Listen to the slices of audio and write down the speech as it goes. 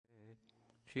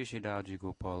श्री श्री दावजी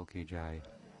गोपाल की जय,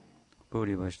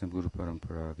 गौरी वैष्णव गुरु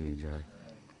परंपरा की जय,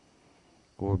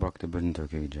 गौर भक्त वृंद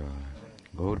की जय,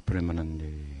 गौर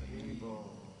प्रेमानंदे.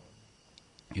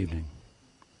 Evening.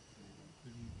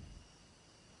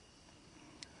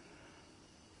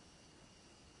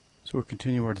 So we're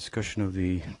continuing our discussion of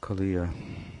the Kaliya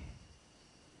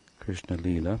Krishna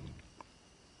Leela,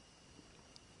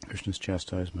 Krishna's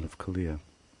chastisement of Kaliya.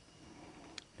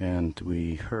 And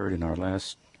we heard in our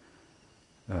last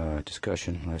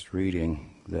discussion, last reading,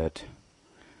 that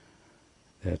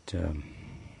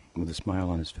with a smile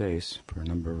on his face, for a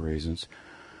number of reasons,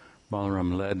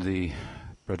 Balaram led the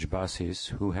Brajbasis,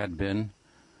 who had been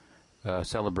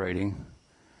celebrating,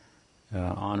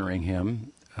 honoring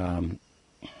him,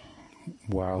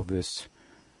 while this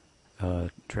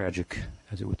tragic,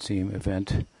 as it would seem,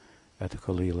 event at the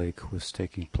Kali Lake was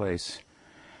taking place.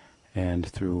 And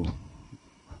through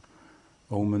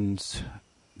omens,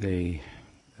 the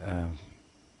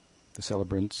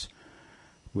celebrants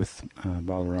with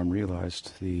Balaram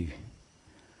realized they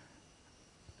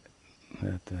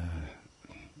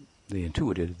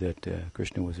intuited that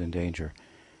Krishna was in danger,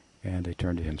 and they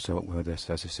turned to him. So, as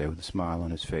I say, with a smile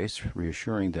on his face,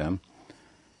 reassuring them,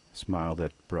 a smile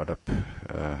that brought up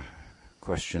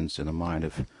questions in the mind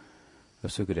of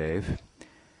Sukadev.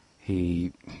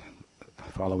 He,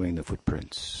 following the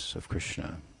footprints of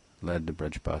Krishna, led the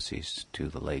Brajbasis to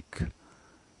the lake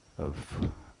of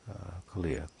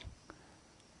Kaliya.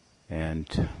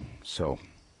 And so,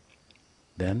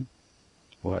 then,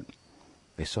 what?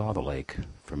 They saw the lake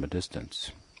from a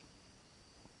distance.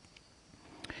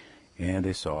 And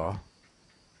they saw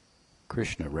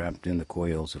Krishna wrapped in the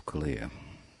coils of Kaliya.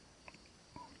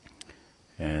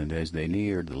 And as they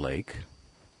neared the lake,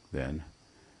 then,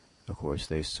 of course,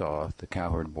 they saw the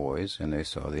cowherd boys and they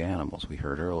saw the animals. We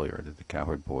heard earlier that the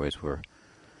cowherd boys were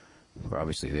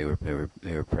obviously they were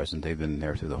present. They've been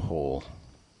there through the whole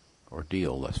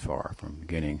ordeal thus far, from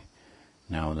beginning,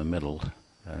 now in the middle,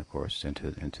 and of course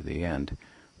into the end.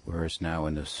 Whereas now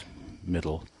in this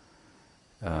middle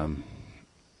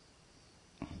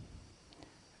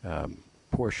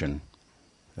portion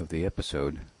of the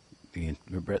episode, the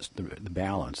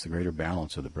balance, the greater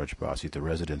balance of the Brajbasis, the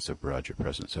residents of Braj, are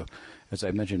present. So, as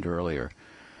I mentioned earlier,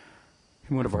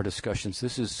 in one of our discussions,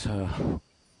 this is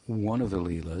one of the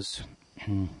Leelas,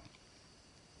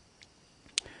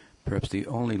 perhaps the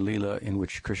only Leela in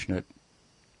which Krishna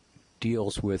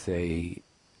deals with it's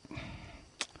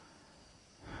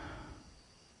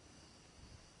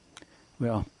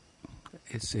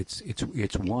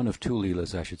one of two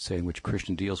Leelas, I should say, in which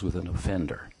Krishna deals with an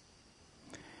offender,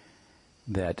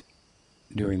 that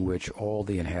during which all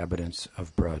the inhabitants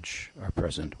of Braj are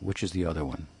present. Which is the other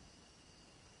one?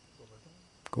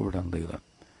 Govardhan Leela.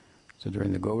 So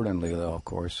during the Govardhan Leela, of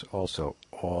course, also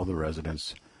all the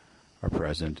residents are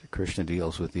present. Krishna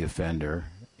deals with the offender,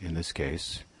 in this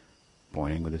case,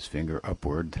 pointing with his finger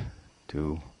upward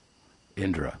to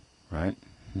Indra, right?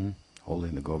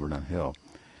 Holding the Govardhan hill.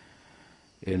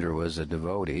 Indra was a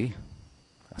devotee,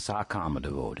 a sakama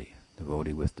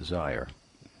devotee with desire,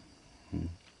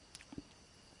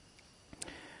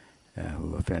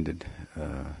 who offended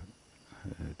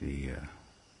the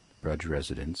Braj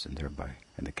residents, and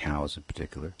the cows in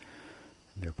particular,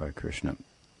 and thereby Krishna.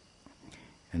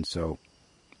 And so,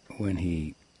 when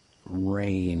he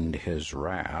rained his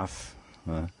wrath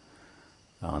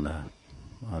on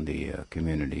the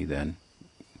community, then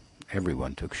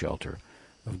everyone took shelter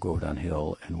of Govardhan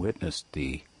Hill and witnessed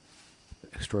the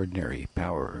extraordinary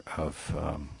power of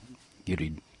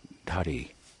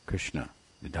Giridhari Krishna,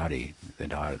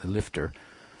 the lifter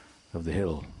of the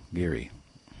hill, Giri.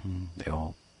 They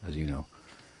all, as you know,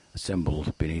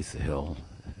 assembled beneath the hill,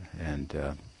 and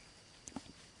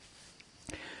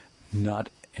not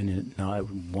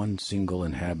one single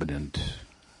inhabitant,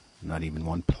 not even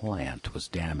one plant, was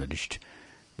damaged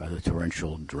by the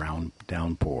torrential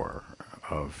downpour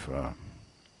of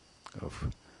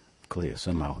Kaliya.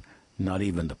 Somehow, not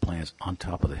even the plants on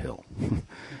top of the hill.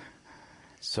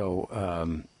 So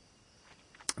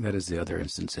that is the other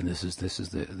instance, and this is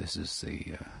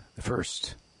the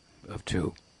first of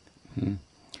two.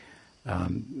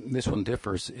 This one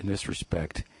differs in this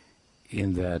respect,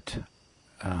 in that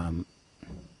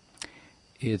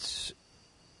it's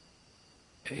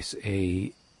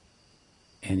an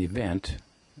event,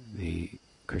 the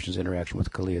Krishna's interaction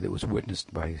with Kaliya, that was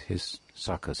witnessed by his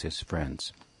sakhas, his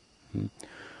friends,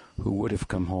 who would have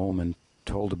come home and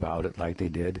told about it like they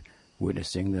did,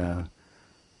 witnessing the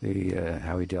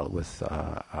how he dealt with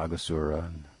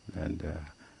Aghasura and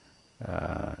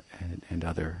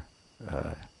other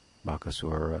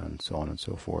Bakasura and so on and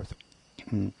so forth.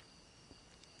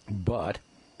 But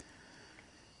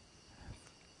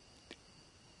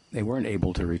they weren't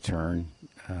able to return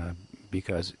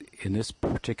because in this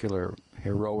particular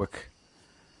heroic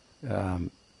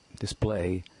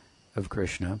display of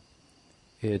Krishna,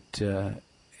 it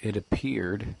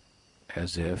appeared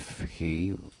as if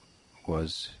he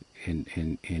was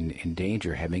in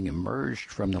danger, having emerged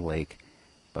from the lake,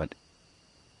 but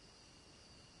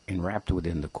enwrapped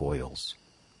within the coils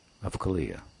of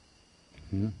Kaliya.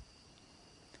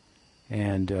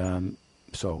 And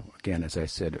so, again, as I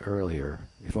said earlier,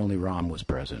 if only Ram was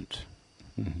present.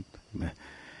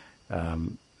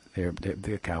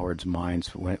 The cowards'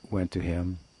 minds went to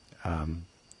him.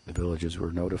 The villagers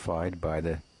were notified by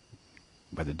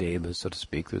the devas, so to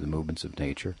speak, through the movements of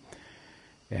nature.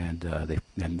 And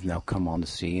they've now come on the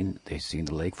scene. They've seen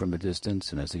the lake from a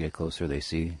distance, and as they get closer, they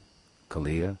see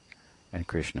Kaliya and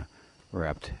Krishna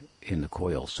wrapped in the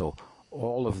coils. So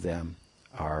all of them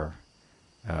are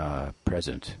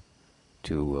present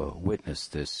to witness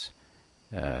this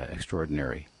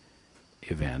extraordinary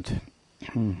event.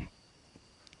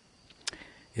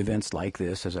 Events like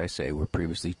this, as I say, were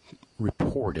previously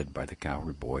reported by the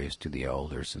cowherd boys to the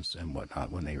elders and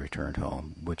whatnot when they returned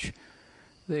home, which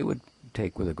they would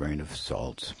take with a grain of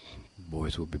salt.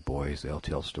 Boys will be boys; they'll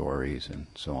tell stories and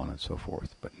so on and so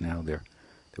forth. But now they're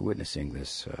witnessing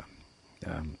this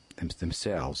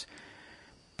themselves.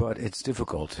 But it's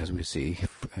difficult, as we'll see,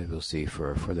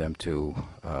 for them to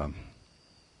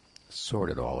sort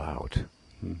it all out.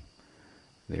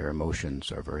 Their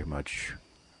emotions are very much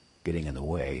getting in the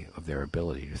way of their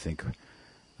ability to think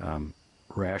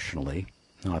rationally.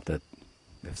 Not that,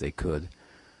 if they could,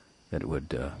 that it would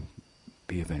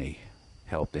be of any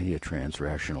help, any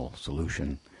trans-rational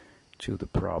solution to the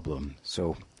problem.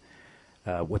 So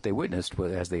what they witnessed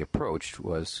as they approached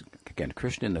was, again,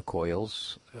 Krishna in the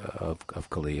coils of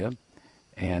Kaliya,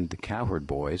 and the cowherd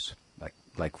boys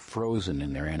like frozen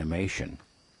in their animation,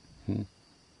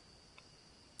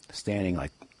 standing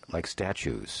like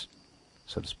statues,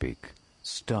 so to speak,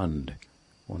 stunned.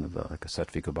 One of like a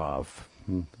Sattvika Bhav,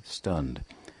 stunned,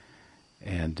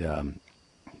 and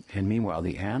meanwhile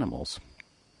the animals,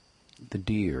 the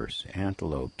deers,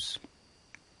 antelopes,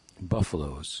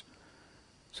 buffaloes,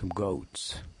 some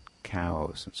goats,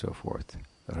 cows, and so forth,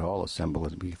 that are all assembled,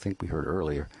 as we think we heard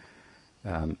earlier,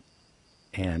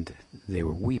 and they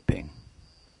were weeping.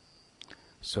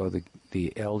 So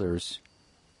the elders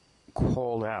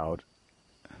called out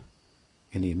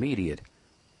in the immediate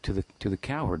to the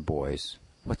cowherd boys,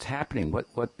 "What's happening?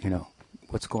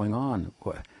 What's going on?"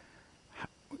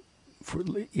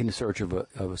 In search of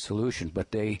a solution,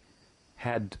 but they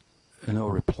had no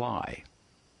reply.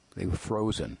 They were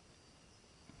frozen.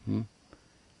 And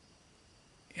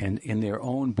in their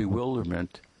own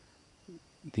bewilderment,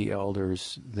 the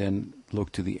elders then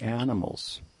looked to the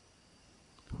animals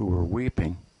who were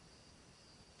weeping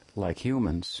like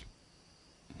humans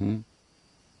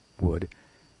would,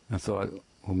 and thought,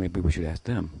 well, maybe we should ask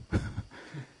them.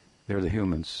 They're the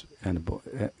humans. And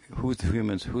who's the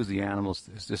humans? Who's the animals?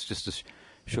 This just to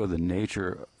show the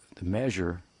nature, the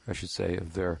measure, I should say,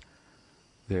 of their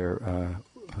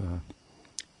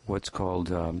what's called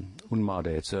unmada.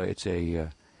 It's a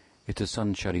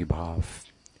sanchari bhav,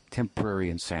 temporary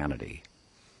insanity,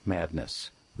 madness.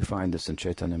 We find this in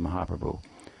Chaitanya Mahaprabhu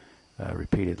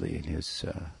repeatedly in his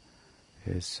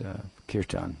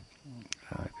kirtan.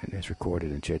 And it's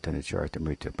recorded in Chaitanya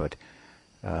Charitamrita. But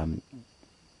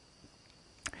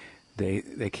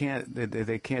they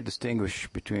can't distinguish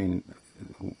between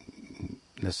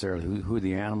necessarily who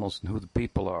the animals and who the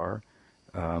people are.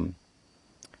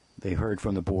 They heard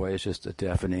from the boys just a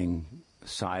deafening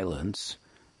silence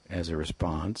as a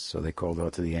response, so they called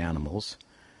out to the animals,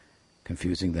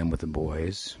 confusing them with the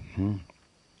boys.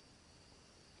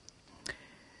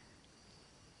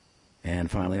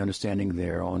 And finally, understanding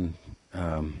their own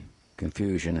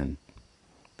confusion and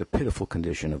the pitiful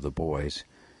condition of the boys,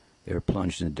 they were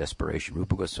plunged into desperation.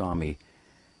 Rupa Goswami,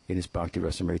 in his Bhakti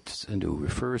Rasamrita Sindhu,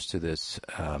 refers to this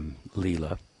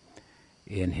Leela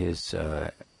in his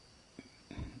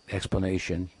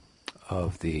explanation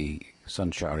of the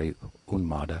Sanchari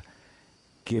Unmada,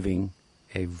 giving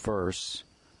a verse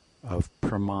of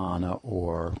pramana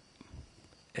or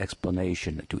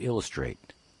explanation to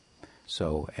illustrate.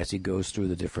 So as he goes through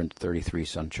the different 33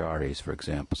 sancharis, for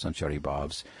example, sanchari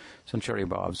bhavs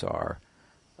are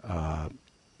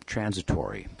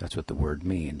transitory. That's what the word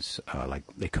means, like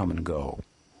they come and go.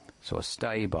 So a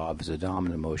sthayi bhav is a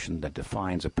dominant emotion that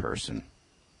defines a person,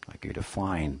 like you're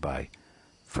defined by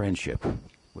friendship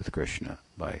with Krishna,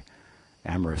 by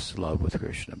amorous love with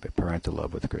Krishna, by parental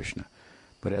love with Krishna.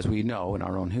 But as we know in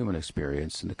our own human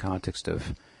experience, in the context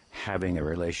of having a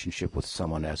relationship with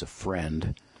someone as a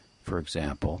friend, for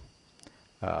example,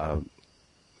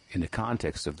 in the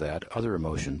context of that, other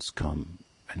emotions come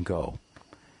and go.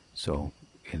 So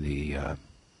in the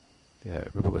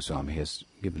Rupa Goswami has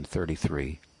given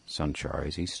 33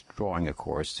 sancharis. He's drawing, of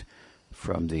course,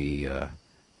 from the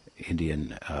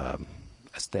Indian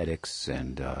aesthetics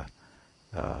and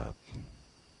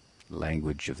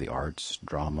language of the arts,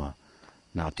 drama,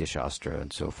 Natya Shastra,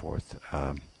 and so forth,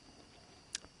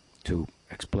 to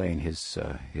explain his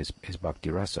bhakti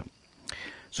rasa.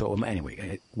 So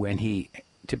anyway, when he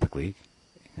typically,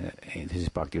 in his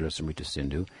Bhakti Rasamrita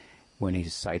Sindhu, when he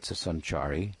cites a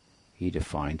sanchari, he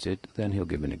defines it, then he'll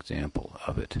give an example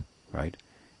of it, right?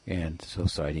 And so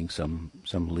citing some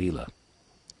leela.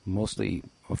 Mostly,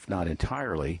 if not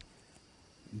entirely,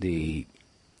 the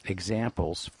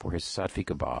examples for his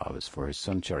sattvika bhavas, for his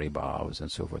sanchari bhavas,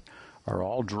 and so forth, are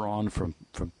all drawn from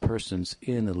persons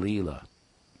in the leela.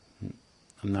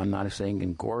 I'm not saying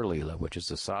in Gaur Leela, which is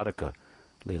the sadhaka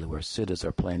Leela, where siddhas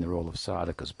are playing the role of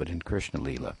sadhakas, but in Krishna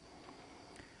Leela.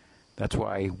 That's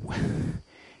why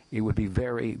it would be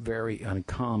very, very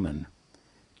uncommon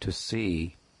to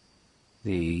see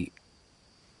a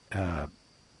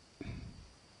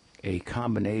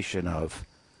combination of,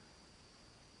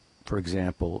 for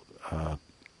example,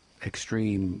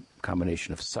 extreme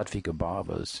combination of sattvika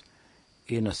bhavas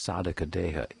in a sadhaka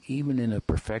deha, even in a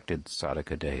perfected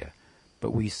sadhaka deha.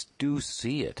 But we do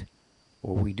see it,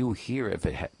 or we do hear of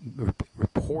it,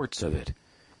 reports of it,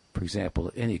 for example,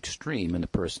 in extreme in the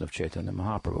person of Chaitanya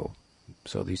Mahaprabhu.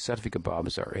 So these sattvika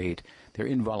bhavas are 8. They're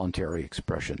involuntary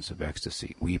expressions of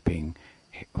ecstasy, weeping,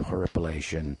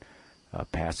 horripilation,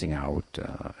 passing out,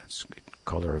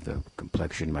 color of the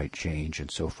complexion might change, and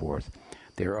so forth.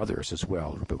 There are others as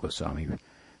well, Rupa Goswami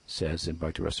says in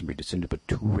Bhakti Rasamrita Sindhu, but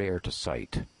too rare to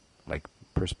cite, like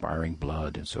perspiring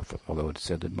blood and so forth, although it's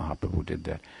said that Mahaprabhu did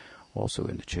that also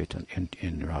in the Chaitanya,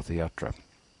 in Ratha Yatra.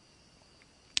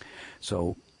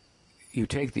 So you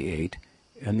take the 8,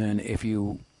 and then if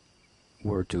you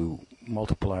were to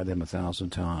multiply them 1,000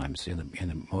 times in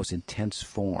the most intense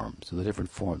form, so the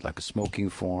different forms, like a smoking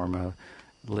form, a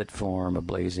lit form, a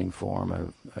blazing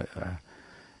form,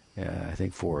 I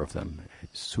think 4 of them,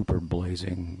 super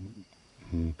blazing.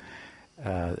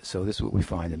 So this is what we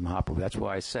find in Mahaprabhu. That's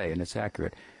why I say, and it's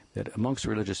accurate, that amongst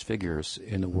religious figures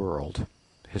in the world,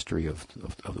 history of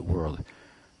the world,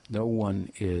 no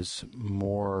one is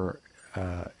more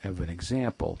of an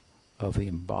example of the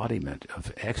embodiment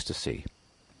of ecstasy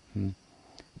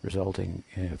resulting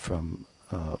from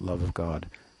love of God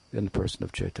than the person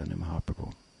of Chaitanya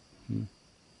Mahaprabhu.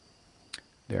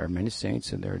 There are many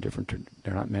saints, and there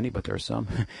are not many, but there are some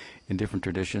in different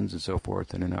traditions and so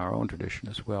forth, and in our own tradition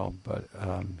as well. But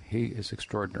he is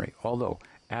extraordinary. Although,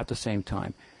 at the same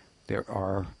time, there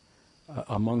are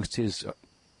amongst his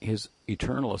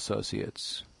eternal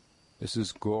associates, this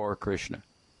is Gaur Krishna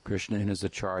in his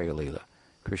Acharya Leela,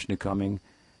 Krishna coming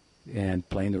and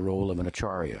playing the role of an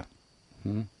Acharya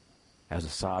as a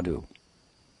sadhu.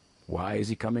 Why is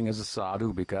he coming as a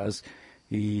sadhu? Because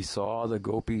he saw the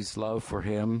gopis' love for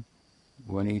him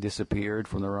when he disappeared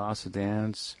from the rasa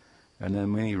dance, and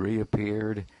then when he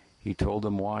reappeared, he told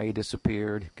them why he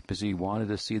disappeared, because he wanted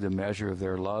to see the measure of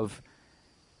their love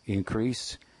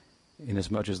increase,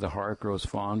 inasmuch as the heart grows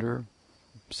fonder,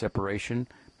 separation,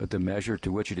 but the measure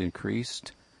to which it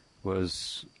increased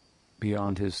was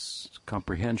beyond his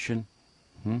comprehension.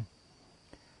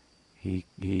 He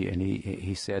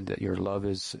said that your love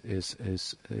is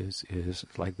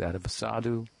like that of a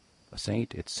sadhu, a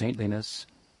saint. It's saintliness,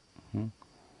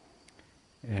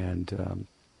 and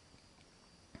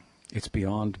it's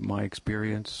beyond my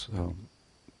experience.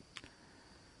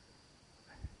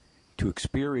 To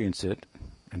experience it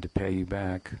and to pay you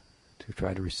back, to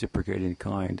try to reciprocate in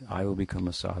kind, I will become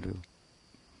a sadhu,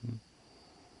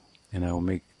 and I will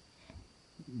make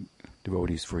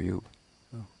devotees for you.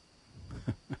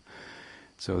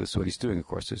 So this is what he's doing, of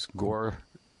course. This Gaur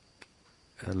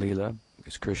Leela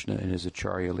is Krishna in his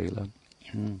Acharya Leela.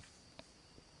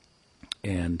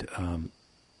 And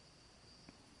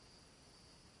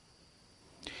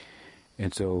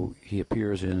so he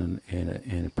appears in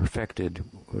a perfected,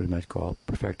 what we might call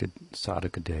perfected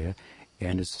sadhaka deha,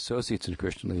 and his associates in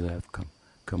Krishna Leela have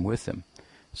come with him.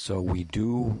 So we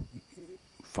do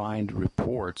find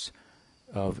reports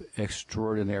of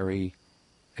extraordinary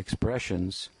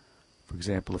expressions, for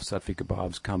example, of sattvika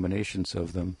bhavas, combinations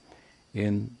of them,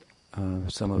 in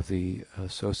some of the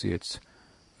associates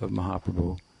of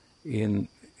Mahaprabhu in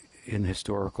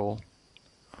historical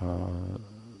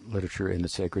literature, in the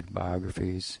sacred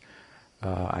biographies.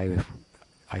 I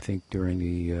think during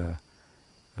the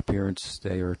appearance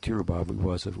day, or Tirubhav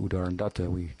was of Udarandatta,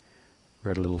 we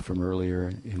read a little from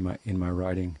earlier in my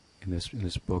writing in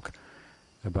this book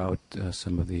about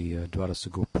some of the Dwadasa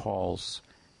Gopals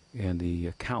and the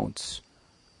accounts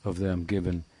of them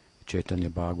given Chaitanya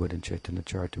Bhagavad and Chaitanya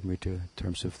Charitamrita in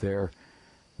terms of their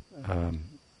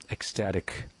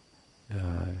ecstatic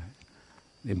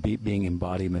being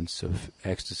embodiments of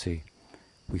ecstasy.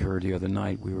 We heard the other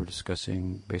night, we were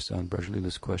discussing, based on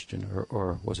Brajalila's question,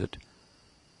 or was it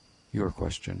your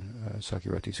question,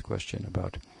 Sakirati's question,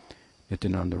 about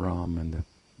Nityananda Ram and the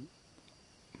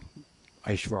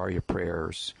Aishvarya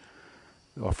prayers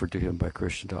offered to him by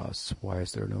Krishnadas. Why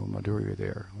is there no Madhurya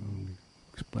there? And we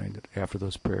explained that after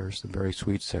those prayers, the very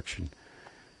sweet section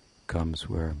comes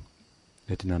where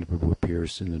Nityananda Prabhu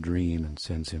appears in a dream and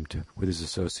sends him with his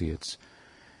associates,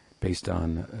 based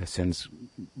on, sends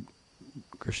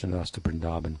Krishnadas to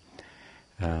Vrindavan,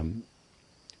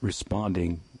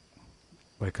 responding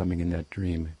by coming in that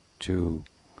dream to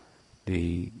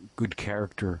the good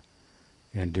character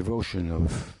and devotion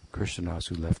of Krishnadas,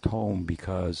 who left home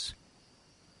because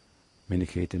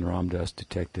Miniketan Ramdas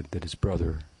detected that his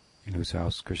brother, in whose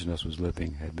house Krishnadas was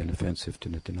living, had been offensive to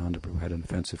Nityananda Prabhu, had an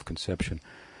offensive conception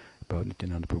about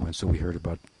Nityananda Prabhu. And so we heard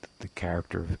about the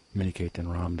character of Miniketan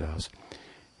Ramdas.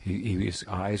 His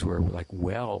eyes were like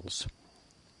wells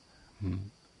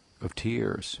of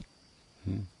tears,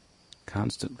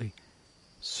 constantly,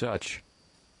 such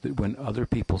that when other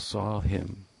people saw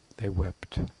him, they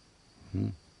wept.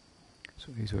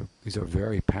 So these are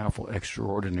very powerful,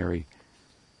 extraordinary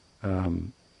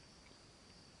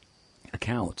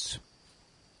accounts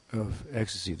of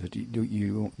ecstasy that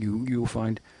you'll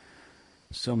find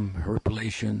some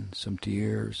herpelation, some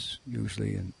tears,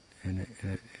 usually in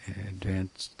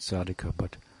advanced sadhika,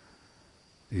 but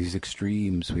these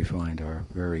extremes we find are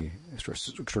very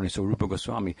extraordinary. So Rupa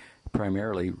Goswami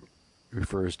primarily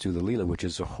refers to the Leela, which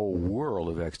is a whole world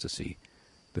of ecstasy.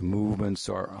 The movements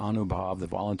are anubhav, the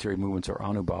voluntary movements are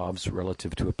anubhavs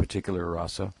relative to a particular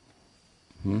rasa.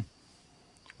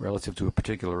 Relative to a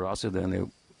particular rasa,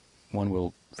 then one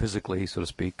will physically, so to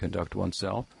speak, conduct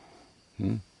oneself.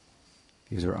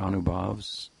 These are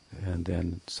anubhavs, and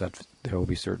then there will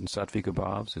be certain sattvika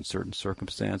bhavs in certain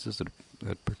circumstances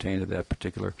that pertain to that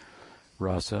particular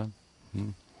rasa.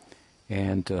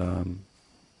 And of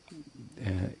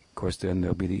course, then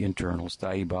there'll be the internal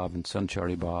sthayi bhav and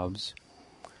sanchari bhavs.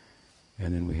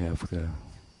 And then we have the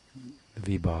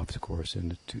vibhavs, of course,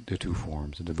 in the two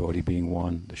forms. The devotee being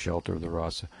one, the shelter of the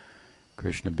rasa,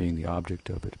 Krishna being the object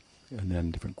of it. And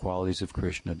then different qualities of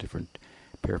Krishna, different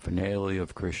paraphernalia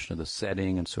of Krishna, the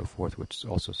setting and so forth, which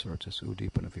also serves as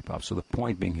udipana vibhav. So the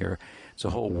point being here, it's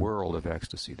a whole world of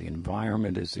ecstasy. The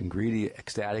environment is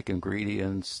ecstatic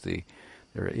ingredients, there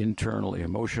are internal,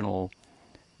 emotional,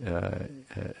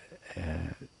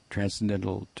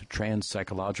 transcendental to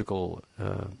trans-psychological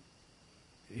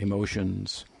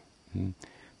emotions,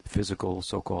 physical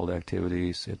so-called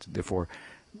activities. It's therefore,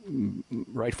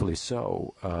 rightfully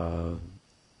so,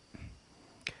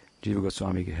 Jiva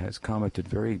Goswami has commented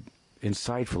very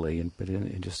insightfully, but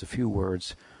in just a few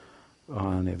words,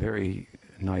 on a very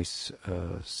nice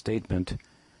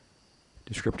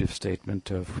descriptive statement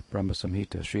of Brahma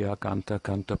Samhita, Shriya Kanta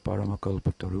Kanta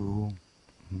Paramakalpataru.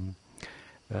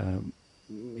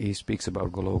 He speaks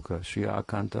about Goloka, Shriya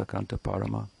Kanta Kanta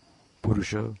Parama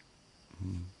Purusha.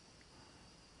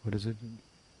 What is it?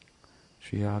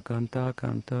 Shriya Kanta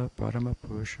Kanta Parama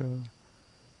Purusha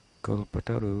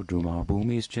Kalpataru Druma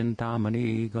Bhumis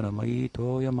Chintamani Ganamai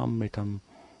Toyam Amritam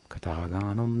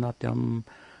Kataganam Natyam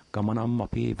Gamanam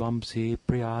Api Vamsi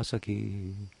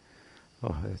Priyasaki.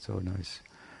 Oh, that's so nice.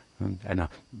 And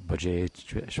Bhaje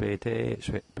Shweta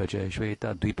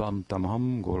Dvipam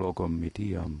Tamaham Golokam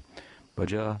Mitiyam.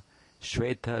 Bhaja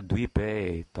Shweta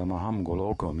Dvipe Tamaham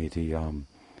Golokam Mitiyam.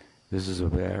 This is a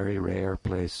very rare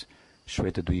place.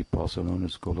 Shweta Dvip, also known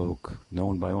as Golok,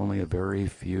 known by only a very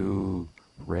few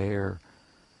rare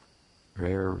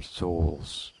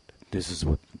souls. This is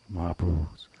what Mahaprabhu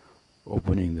is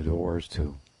opening the doors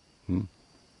to.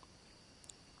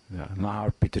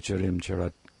 Anarpita charim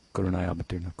charat karunaya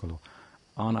bhatirna kalo.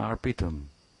 Anarpitam.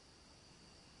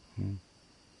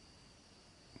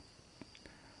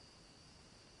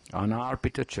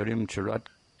 Anarpita charim charat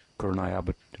karunaya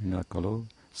bhatirna kalo.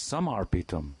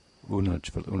 Samarpitam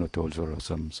unatolzora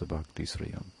sam sabhakti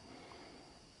sriyam.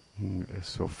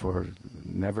 So for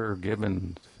never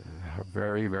given,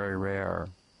 very, very rare,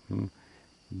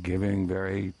 giving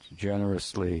very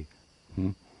generously,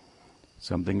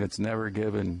 something that's never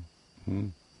given,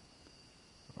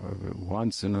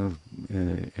 once in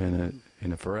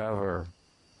a forever,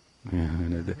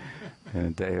 in a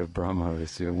day of Brahma.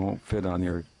 It won't fit on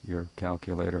your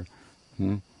calculator,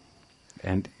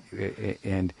 and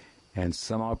and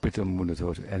Samapitam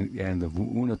Unatota, and the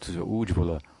Unatata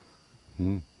Ujvala,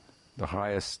 the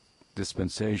highest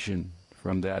dispensation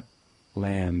from that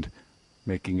land,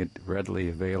 making it readily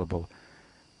available,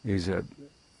 this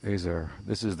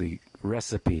is the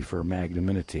recipe for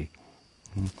magnanimity.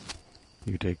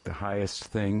 You take the highest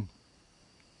thing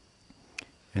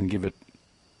and give it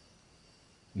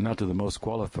not to the most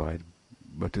qualified,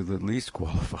 but to the least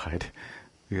qualified.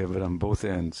 You have it on both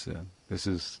ends. This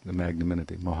is the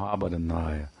magnanimity.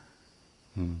 Mahabhadanaya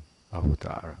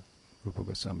Avutara. Rupa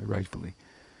Goswami rightfully,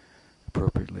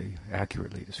 appropriately,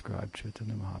 accurately described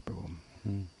Chaitanya Mahaprabhu.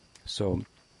 So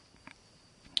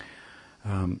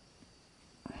at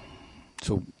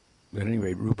any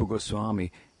rate, Rupa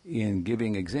Goswami, in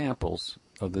giving examples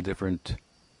of the different,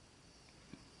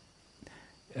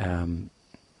 in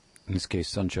this case,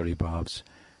 Sanchari Bhavs,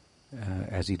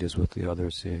 as he does with the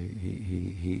others,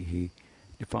 he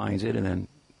defines it and then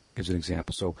gives an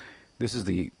example. So this is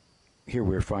here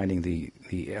we're finding the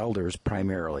elders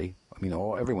primarily. I mean,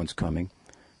 everyone's coming,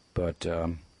 but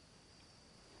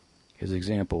his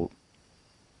example,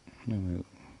 let me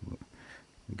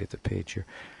get the page here,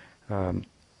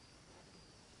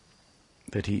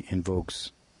 that he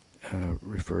invokes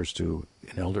refers to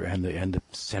an elder and the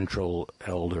central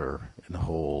elder in the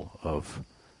whole of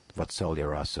Vatsalya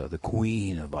Rasa, the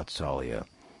queen of Vatsalya,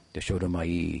 Yashoda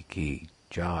Mai ki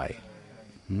Jai.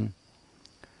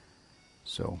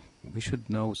 So we should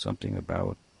know something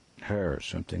about her,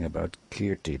 something about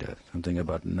Kirtida, something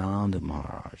about Nanda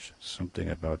Maharaj, something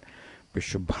about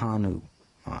Vrishabhanu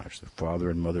Maharaj, the father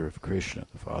and mother of Krishna,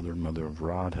 the father and mother of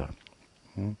Radha.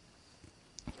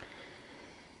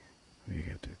 We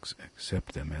have to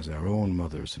accept them as our own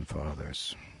mothers and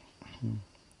fathers.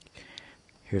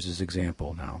 Here's his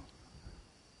example now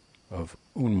of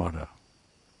Unmada,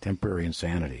 temporary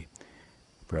insanity,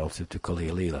 relative to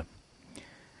Kaliya Lila.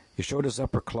 Yashoda's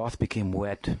upper cloth became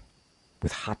wet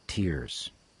with hot tears.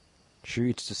 She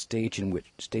reached a state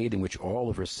in which all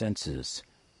of her senses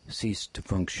ceased to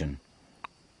function.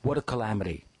 What a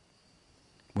calamity!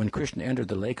 When Krishna entered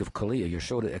the lake of Kaliya,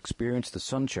 Yashoda experienced the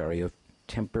sanchari of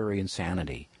temporary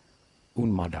insanity,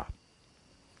 Unmada.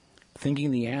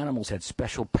 Thinking the animals had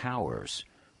special powers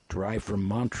derived from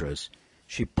mantras,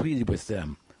 she pleaded with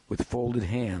them with folded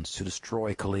hands to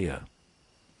destroy Kaliya.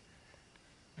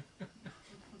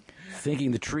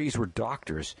 Thinking the trees were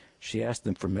doctors, she asked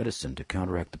them for medicine to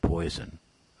counteract the poison.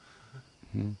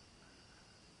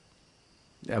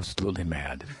 Absolutely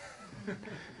mad.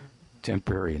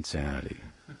 Temporary insanity.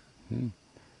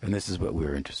 And this is what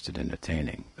we're interested in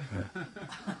attaining.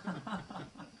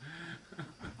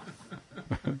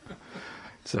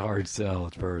 It's a hard sell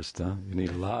at first, huh? You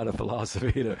need a lot of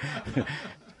philosophy to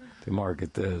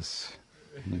market this.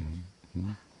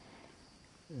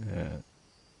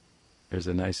 There's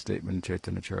a nice statement in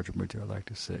Chaitanya Charitamrita I'd like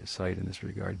to cite in this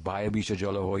regard. Bhaya Bisha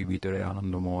Jala Hoy Vitare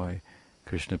Anandamoy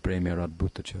Krishna Prema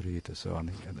Radbhuta Charita. So on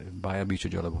the Bhaya Bisha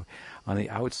Jala Hoy. On the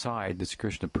outside, this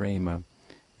Krishna Prema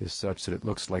is such that it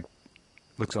looks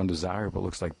undesirable,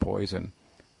 looks like poison.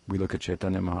 We look at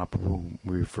Chaitanya Mahaprabhu,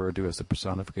 we refer to as the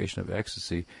personification of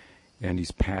ecstasy, and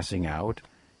he's passing out.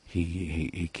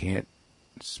 He can't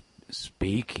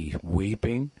speak. He's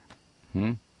weeping.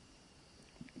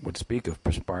 Would speak of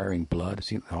perspiring blood.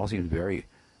 It all seems very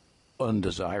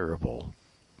undesirable,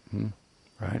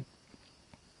 right?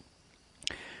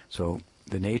 So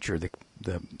the nature, the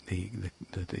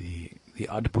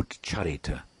adbhut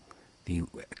charita, the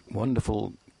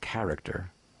wonderful character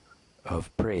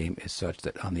of prem is such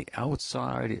that on the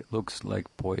outside it looks like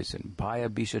poison. Bhaya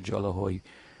bisha jalahoy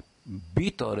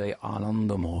bitore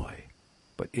anandamoy.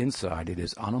 But inside it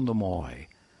is anandamoy.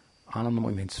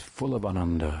 Anandamoy means full of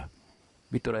ananda.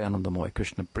 Vitore anandamoy,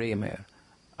 Krishna prema,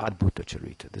 adbhuta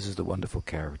charita. This is the wonderful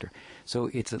character. So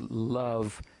it's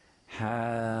love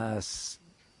has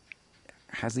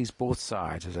these both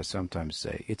sides, as I sometimes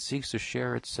say. It seeks to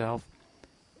share itself,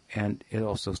 and it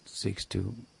also seeks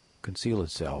to conceal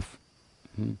itself.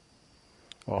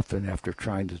 Often after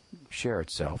trying to share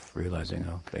itself, realizing,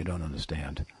 they don't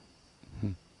understand.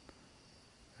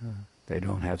 They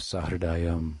don't have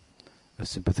sahridayam, a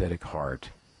sympathetic heart.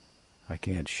 I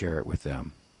can't share it with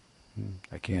them.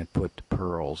 I can't put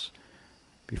pearls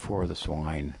before the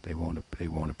swine. They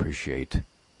won't appreciate.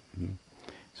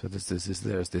 So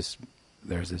there's this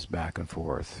back and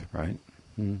forth, right?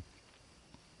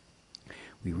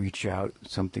 We reach out,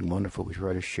 something wonderful, we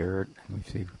try to share it, and we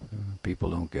see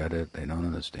people don't get it, they don't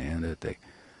understand it, they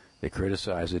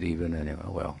criticize it even, and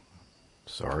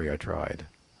sorry I tried.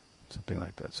 Something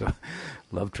like that. So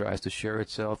love tries to share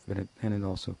itself, and it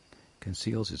also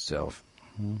conceals itself.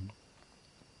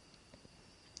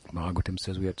 Bhagavatam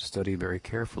says we have to study very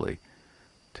carefully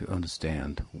to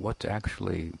understand what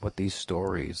these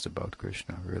stories about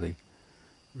Krishna really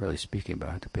speaking about.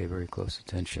 I have to pay very close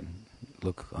attention.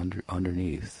 Look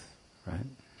underneath, right?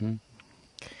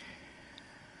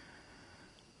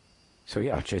 So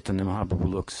yeah, Chaitanya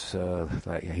Mahaprabhu looks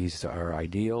like he's our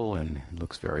ideal and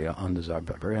looks very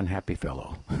undesirable, very unhappy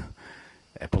fellow.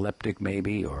 Epileptic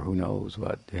maybe, or who knows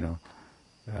what,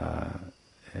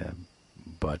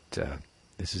 but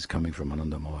this is coming from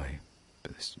Anandamoy,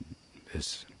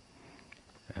 this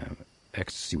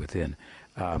ecstasy within.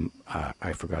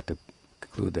 I forgot to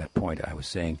conclude that point. I was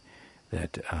saying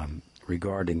that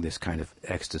regarding this kind of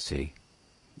ecstasy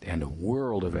and a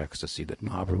world of ecstasy that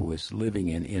Mahaprabhu is living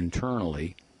in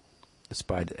internally,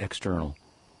 despite the external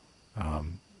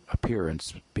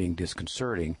appearance being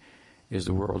disconcerting, is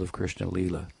the world of Krishna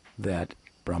Leela that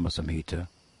Brahma Samhita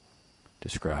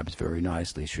describes very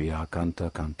nicely. Sri Akanta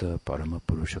Kanta Parama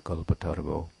Purusha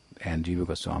Kalpatarvo, and Jiva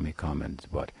Goswami comments,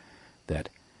 but that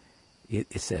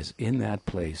it says, in that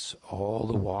place all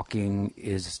the walking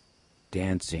is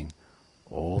dancing,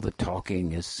 all the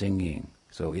talking is singing.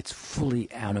 So it's fully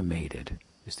animated,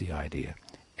 is the idea.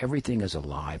 Everything is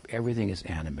alive, everything is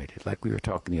animated. Like we were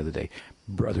talking the other day,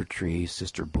 brother tree,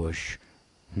 sister bush,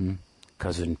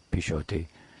 cousin Pishoti,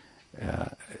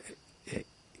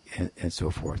 and so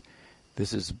forth.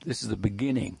 This is the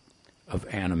beginning of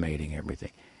animating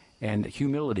everything. And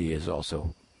humility is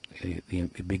also the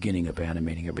beginning of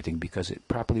animating everything, because it,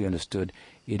 properly understood,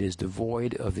 it is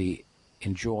devoid of the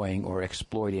enjoying or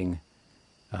exploiting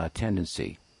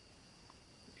tendency.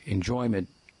 Enjoyment,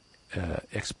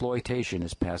 exploitation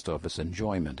is passed off as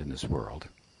enjoyment in this world.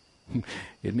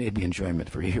 It may be enjoyment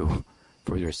for you,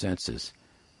 for your senses,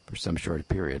 for some short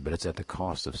period, but it's at the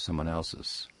cost of someone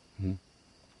else's.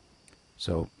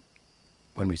 So,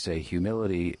 when we say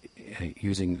humility,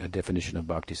 using a definition of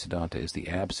Bhaktisiddhanta, is the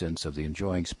absence of the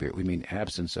enjoying spirit, we mean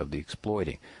absence of the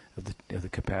exploiting, of the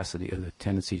capacity, of the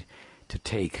tendency to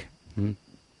take.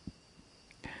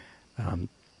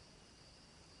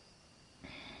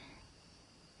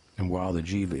 And while the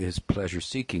jiva is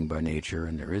pleasure-seeking by nature,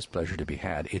 and there is pleasure to be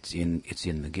had, it's in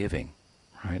the giving,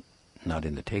 right? Not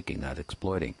in the taking, not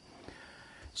exploiting.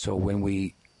 So when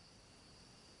we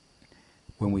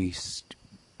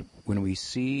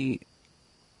see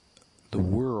the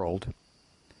world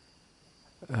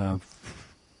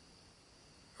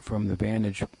from the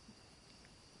vantage point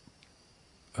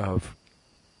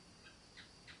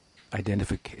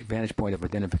of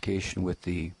identification with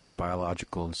the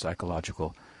biological and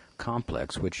psychological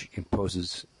complex, which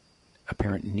imposes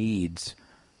apparent needs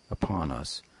upon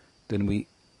us, then we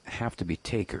have to be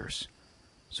takers.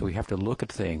 So we have to look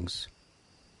at things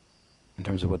in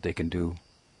terms of what they can do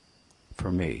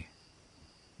for me.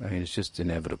 I mean, it's just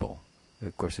inevitable.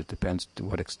 Of course, it depends to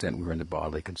what extent we're in the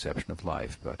bodily conception of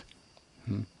life, but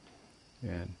and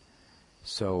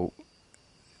so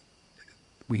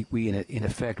we in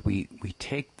effect we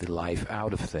take the life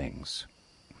out of things,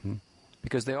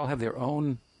 because they all have their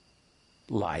own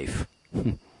life,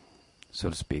 so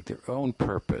to speak, their own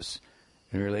purpose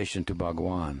in relation to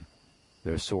Bhagawan,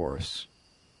 their source.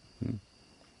 And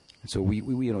so we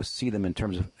see them in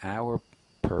terms of our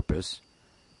purpose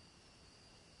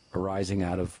arising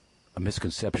out of a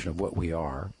misconception of what we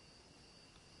are,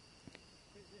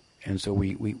 and so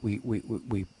we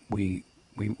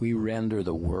render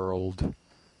the world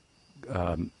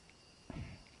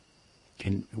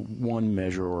in one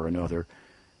measure or another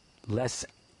less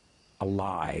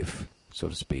alive, so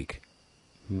to speak,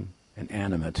 and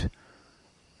animate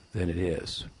than it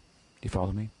is. Do you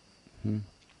follow me?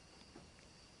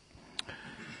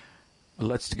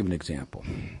 Let's give an example.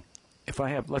 If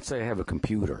let's say I have a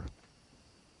computer,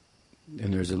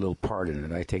 and there's a little part in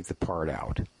it, I take the part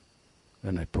out,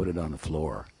 and I put it on the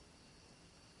floor,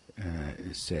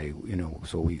 and say,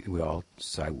 so we all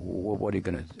decide, what are we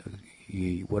going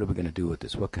to do with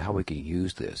this? How we can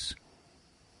use this?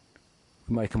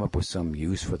 We might come up with some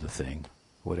use for the thing,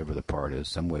 whatever the part is,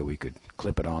 some way we could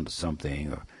clip it onto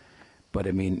something, but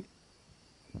I mean,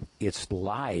 it's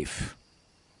life.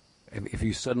 If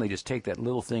you suddenly just take that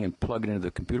little thing and plug it into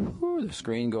the computer, the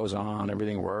screen goes on,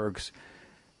 everything works.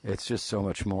 It's just so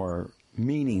much more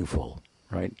meaningful,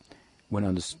 right, when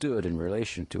understood in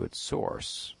relation to its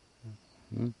source.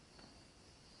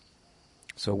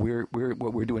 So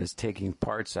what we're doing is taking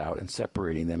parts out and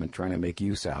separating them and trying to make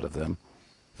use out of them,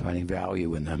 finding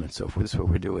value in them, and so forth. That's what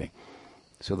we're doing.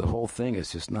 So the whole thing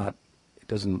is just not. It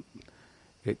doesn't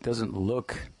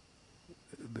look.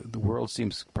 The world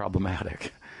seems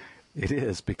problematic. It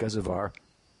is because of our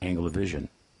angle of vision,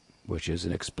 which is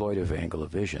an exploitive angle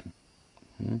of vision.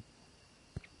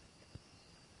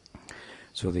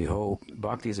 So the whole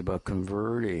bhakti is about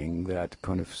converting that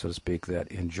kind of, so to speak, that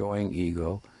enjoying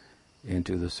ego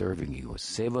into the serving ego.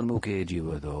 Sevan mukhe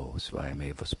jivado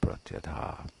svayameva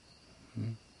spratyatha.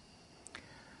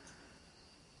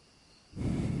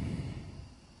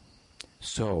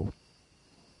 So,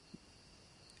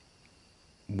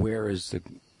 where is the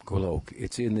Golok?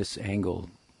 It's in this angle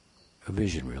of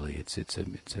vision, really. It's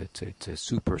in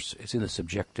the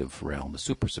subjective realm, the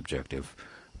super subjective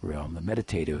realm, the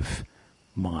meditative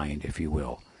mind, if you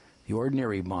will. The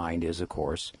ordinary mind is, of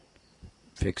course,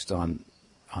 fixed on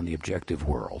the objective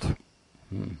world.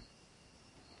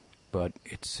 But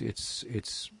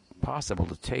it's possible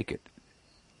to take it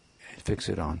and fix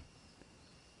it on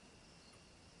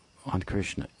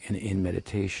Krishna in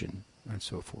meditation and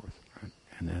so forth, right?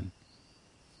 And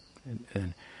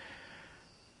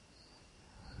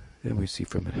then we see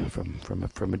from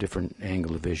a different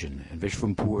angle of vision. And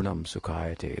Vishvam Purnam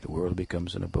Sukhayate, the world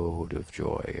becomes an abode of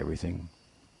joy. Everything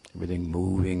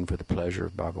moving for the pleasure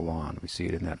of Bhagavan. We see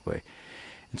it in that way.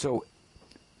 And so,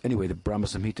 anyway, the Brahma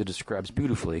Samhita describes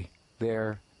beautifully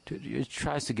there. It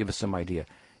tries to give us some idea.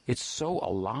 It's so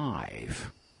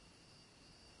alive,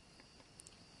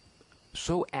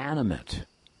 so animate.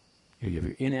 You have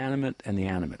your inanimate and the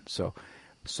animate. So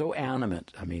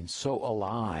animate, I mean, so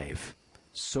alive,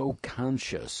 so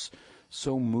conscious,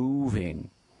 so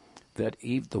moving, that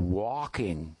even the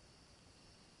walking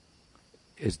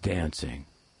is dancing.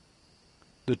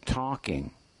 The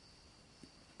talking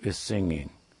is singing.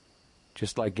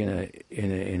 Just like in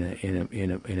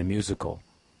a musical.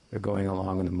 They're going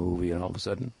along in the movie, and all of a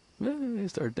sudden, they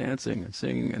start dancing and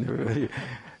singing, and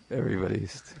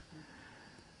everybody's...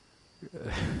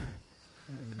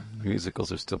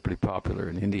 musicals are still pretty popular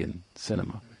in Indian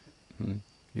cinema.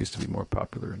 Used to be more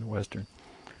popular in the Western.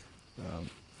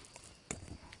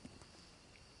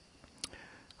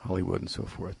 Hollywood and so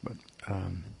forth. But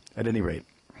at any rate,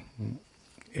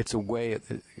 it's a way,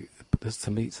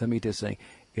 Samhita is saying,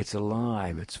 it's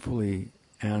alive, it's fully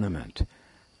animate.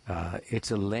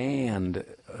 It's a land,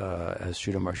 as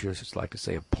Sridhar Maharaj used to like to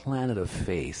say, a planet of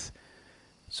faith.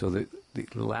 So the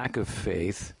lack of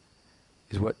faith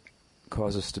is what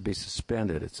causes us to be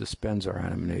suspended. It suspends our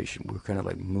animation. We're kind of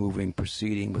like moving,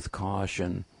 proceeding with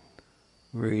caution,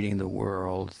 reading the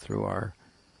world through our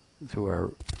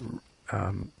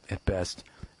at best,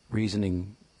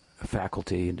 reasoning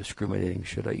faculty and discriminating.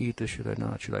 Should I eat this? Should I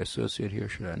not? Should I associate here?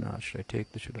 Should I not? Should I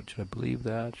take this? Should I believe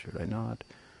that? Should I not?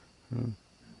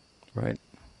 Right?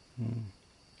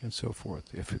 And so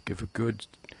forth. If a good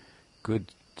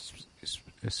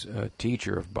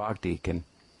teacher of bhakti can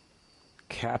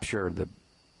capture the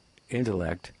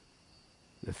intellect,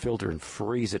 the filter, and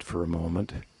freeze it for a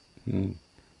moment, and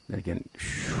then again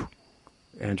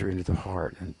enter into the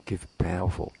heart and give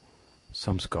powerful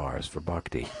samskars for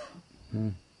bhakti.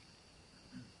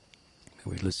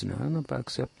 We listen, I don't know if I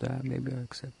accept that, maybe I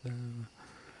accept that.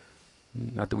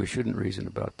 Not that we shouldn't reason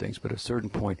about things, but at a certain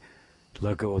point,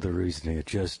 let go of the reasoning.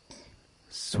 It's just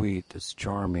sweet, it's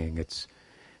charming,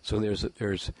 so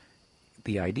there's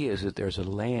the idea is that there's a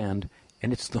land,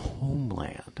 and it's the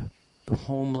homeland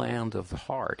of the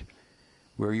heart,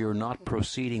 where you're not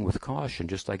proceeding with caution.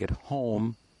 Just like at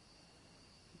home,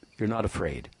 you're not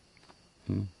afraid.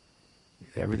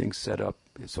 Everything's set up,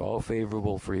 it's all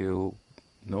favorable for you,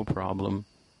 no problem.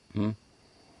 When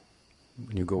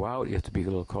you go out, you have to be a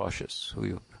little cautious.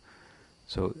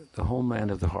 So the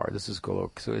homeland of the heart, this is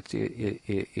Golok. So it's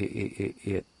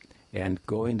and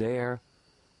going there,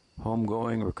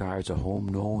 home-going requires a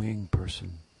home-knowing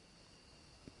person.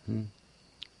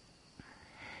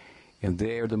 And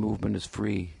there the movement is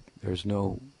free. There's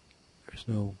no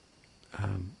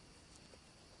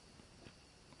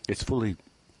it's fully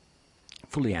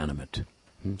animate.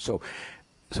 So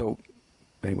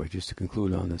anyway, just to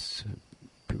conclude on this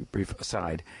brief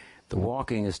aside, the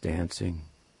walking is dancing,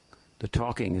 the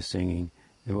talking is singing,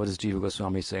 and what does Jiva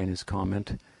Goswami say in his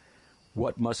comment?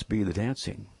 What must be the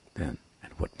dancing then,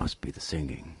 and what must be the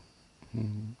singing?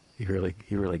 He really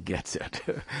gets it.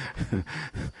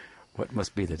 What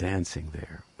must be the dancing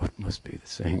there? What must be the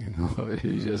singing?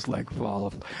 You just like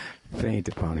fall faint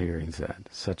upon hearing that.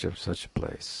 Such a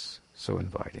place, so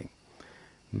inviting.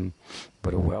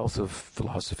 But a wealth of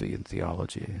philosophy and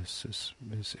theology is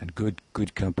and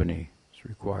good company is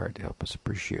required to help us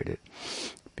appreciate it,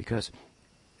 because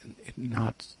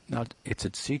it's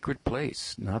a secret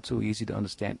place, not so easy to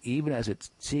understand, even as it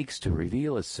seeks to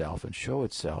reveal itself and show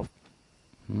itself.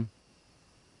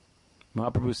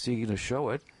 Mahaprabhu is seeking to show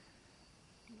it,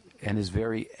 and his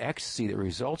very ecstasy that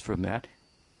results from that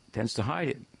tends to hide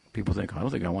it. People think, I don't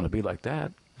think I want to be like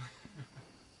that.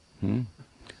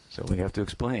 So we have to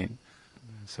explain,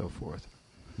 and so forth.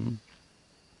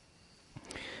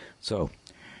 So,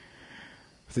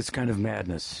 this kind of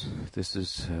madness, this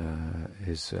is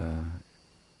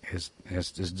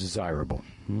desirable,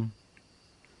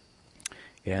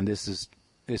 and this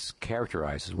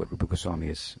characterizes what Rupa Goswami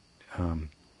has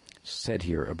said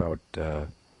here about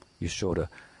Yashoda,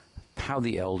 how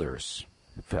the elders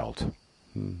felt.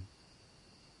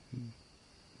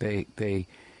 They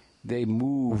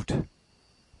moved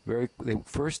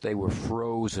first they were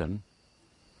frozen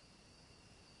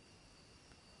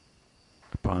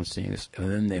upon seeing this,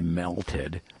 and then they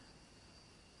melted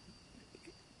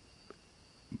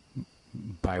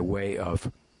by way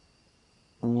of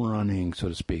running, so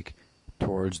to speak,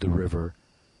 towards the river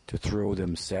to throw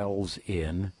themselves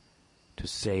in to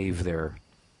save their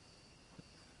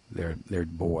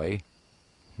boy,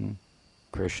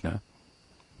 Krishna,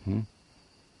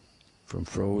 from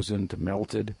frozen to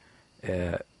melted,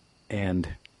 and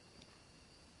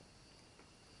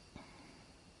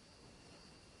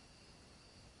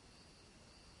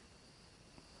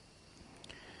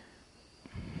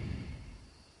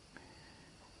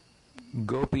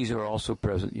gopis are also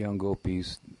present, young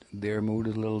gopis. Their mood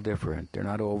is a little different. They're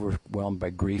not overwhelmed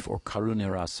by grief or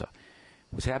karuna rasa.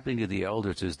 What's happening to the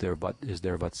elders is their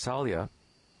Vatsalya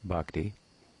bhakti.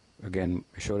 Again,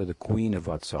 Yashoda, the queen of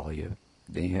Vatsalya.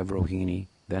 Then you have Rohini,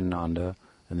 then Nanda,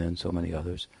 and then so many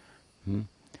others.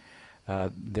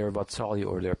 Their Vatsalya,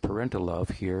 or their parental love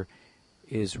here,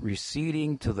 is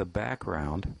receding to the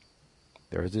background.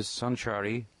 There is this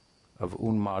sanchari of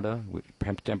unmada,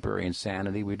 temporary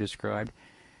insanity we described,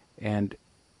 and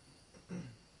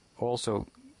also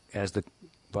as the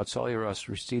Vatsalya ras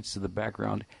recedes to the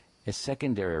background, a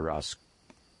secondary ras,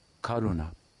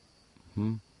 karuna,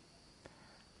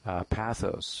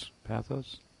 pathos,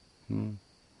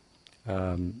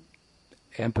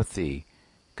 empathy,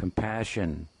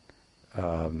 compassion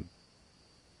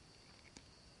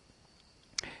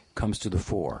comes to the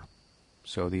fore.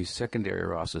 So these secondary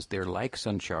rasas, they're like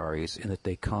sancharis in that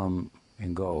they come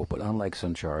and go, but unlike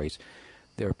sancharis,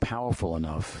 they're powerful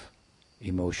enough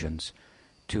emotions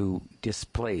to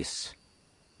displace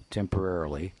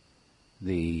temporarily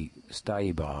the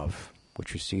sthayi bhav,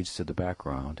 which recedes to the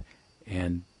background,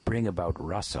 and bring about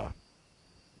rasa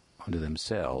unto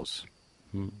themselves.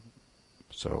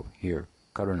 So here,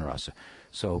 karuna rasa.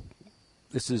 So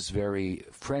this is very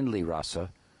friendly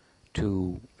rasa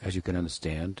to, as you can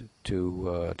understand,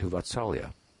 to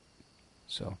Vatsalya.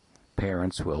 So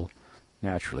parents will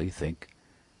naturally think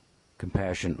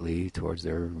compassionately towards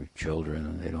their children,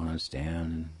 and they don't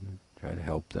understand, and try to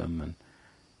help them,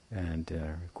 and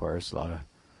requires a lot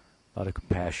of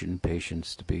compassion,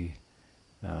 patience to be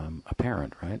a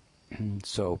parent, right?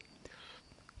 So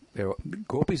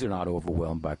gopis are not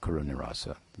overwhelmed by karuna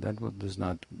rasa. That is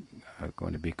not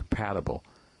going to be compatible.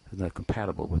 It's not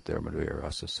compatible with their madhurya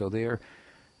rasa. So they're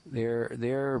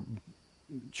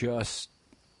just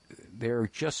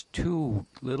too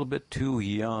little bit too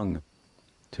young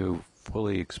to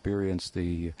fully experience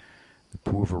the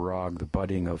purva rag, the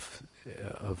budding of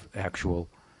actual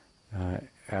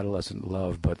adolescent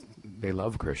love. But they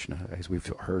love Krishna, as we've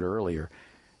heard earlier.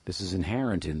 This is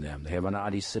inherent in them. They have an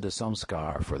adi siddha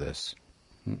samskar for this.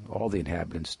 All the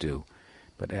inhabitants do.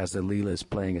 But as the Leela is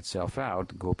playing itself out,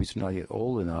 the gopis are not yet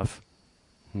old enough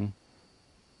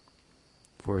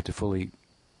for it to fully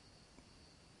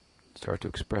start to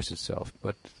express itself.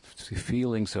 But the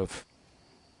feelings of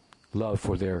love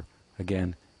for their,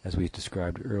 again, as we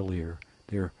described earlier,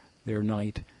 their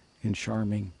knight in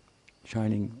shining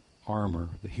armor,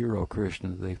 the hero Krishna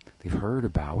they've heard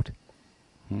about.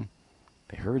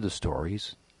 They heard the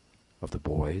stories of the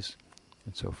boys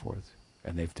and so forth,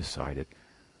 and they've decided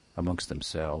amongst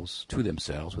themselves, to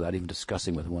themselves, without even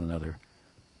discussing with one another,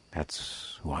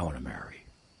 that's who I want to marry,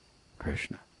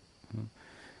 Krishna.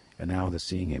 And now they're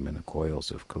seeing him in the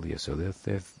coils of Kaliya, so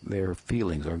their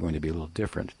feelings are going to be a little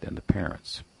different than the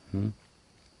parents.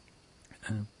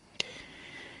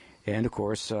 And of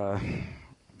course,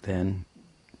 then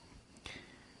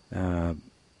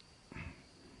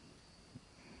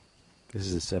this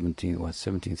is the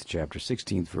 17th chapter,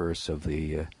 16th verse of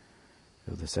the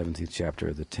 17th chapter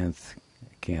of the 10th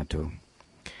canto.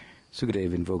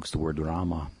 Sukadeva invokes the word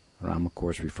Rama. Rama, of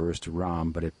course, refers to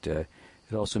Ram, but it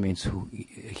also means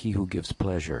he who gives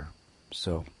pleasure.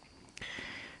 So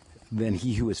then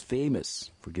he who is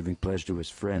famous for giving pleasure to his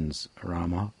friends,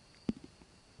 Rama,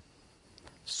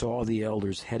 saw the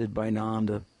elders headed by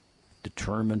Nanda,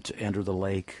 determined to enter the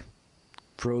lake.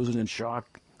 Frozen in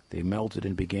shock, they melted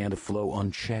and began to flow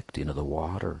unchecked into the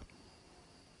water,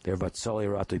 their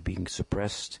Vatsalya rasa being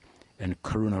suppressed and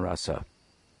karuna rasa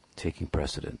taking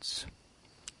precedence.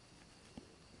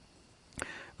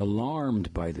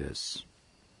 Alarmed by this,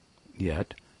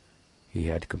 yet he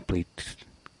had complete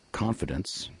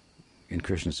confidence in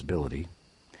Krishna's ability.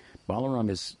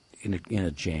 Balaram is in a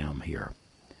jam here.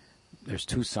 There's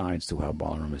two sides to how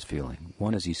Balaram is feeling.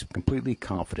 One is he's completely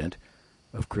confident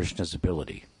of Krishna's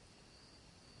ability.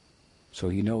 So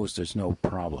he knows there's no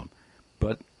problem.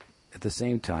 But at the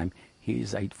same time,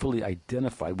 he's fully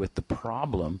identified with the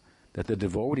problem that the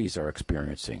devotees are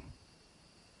experiencing.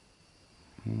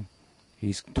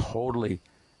 He's totally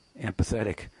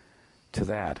empathetic to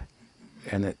that.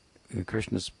 And that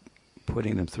Krishna's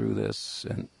putting them through this,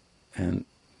 and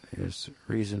there's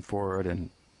reason for it, and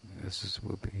this is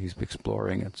he's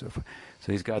exploring it. So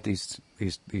he's got these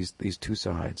two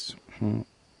sides. And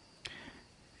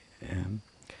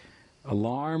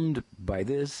alarmed by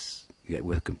this, yet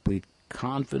with complete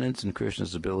confidence in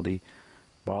Krishna's ability,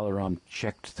 Balaram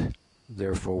checked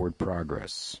their forward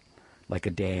progress like a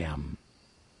dam.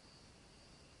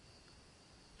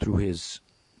 Through his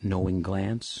knowing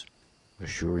glance,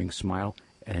 assuring smile,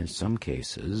 and in some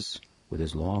cases with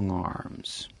his long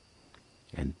arms.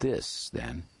 And this,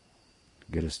 then,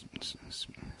 get a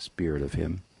spirit of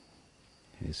him,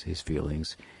 his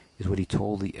feelings, is what he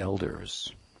told the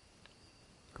elders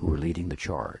who were leading the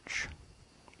charge.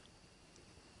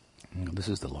 This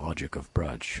is the logic of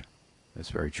Braj.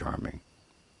 It's very charming.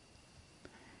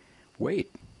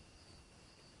 Wait.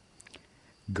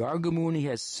 Gargamuni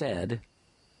has said,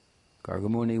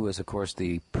 Gargamuni was, of course,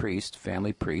 the priest,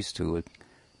 family priest, who had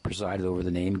presided over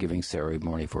the name-giving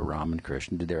ceremony for Ram and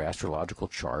Krishna, did their astrological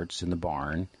charts in the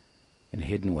barn in a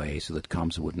hidden way so that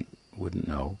Kamsa wouldn't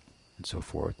know, and so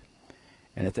forth.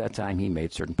 And at that time he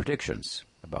made certain predictions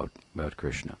about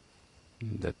Krishna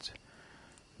that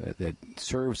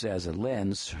serves as a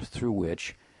lens through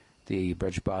which the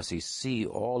Brajbasis see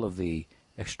all of the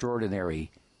extraordinary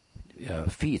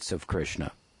feats of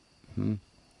Krishna.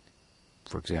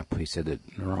 For example, he said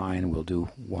that Narayan will do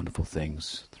wonderful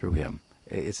things through him.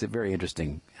 It's a very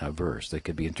interesting verse that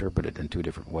could be interpreted in two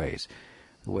different ways.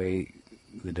 The way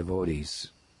the devotees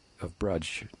of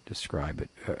Braj describe it,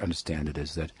 understand it,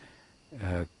 is that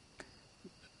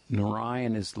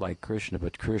Narayan is like Krishna,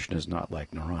 but Krishna is not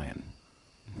like Narayan.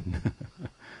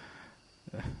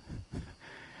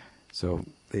 So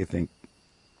they think,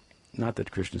 not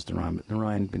that Krishna is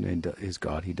Narayan, but Narayan is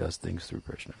God. He does things through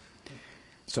Krishna.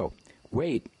 So,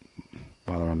 wait,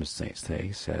 Balaram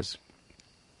says,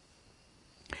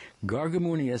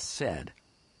 Gargamuni has said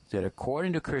that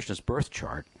according to Krishna's birth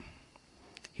chart,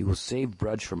 he will save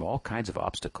Braj from all kinds of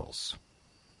obstacles.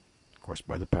 Of course,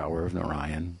 by the power of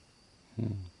Narayan.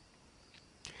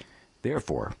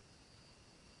 Therefore,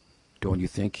 don't you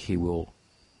think he will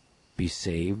be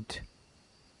saved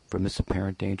from this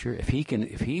apparent danger? If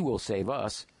he will save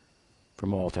us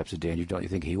from all types of danger, don't you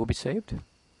think he will be saved?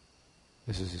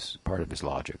 This is part of his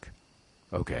logic.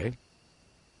 Okay.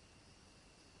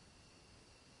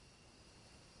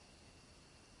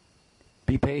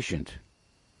 Be patient.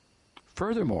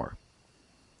 Furthermore,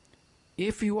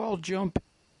 if you all jump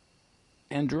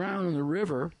and drown in the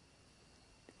river,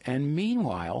 and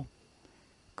meanwhile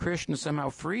Krishna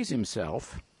somehow frees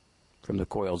himself from the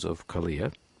coils of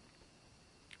Kaliya,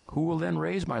 who will then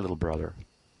raise my little brother?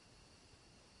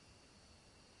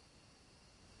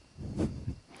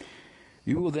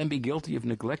 You will then be guilty of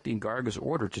neglecting Garga's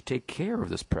order to take care of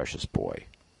this precious boy.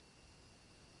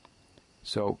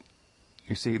 So,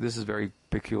 you see, this is very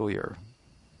peculiar,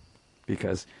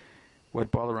 because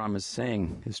what Balaram is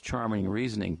saying, his charming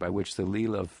reasoning by which the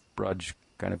Leela of Braj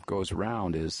kind of goes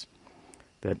around, is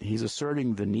that he's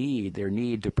asserting their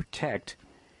need to protect.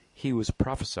 He was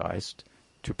prophesied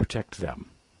to protect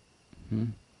them.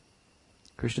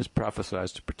 Krishna's prophesied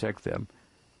to protect them,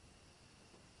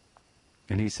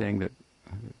 and he's saying that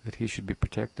he should be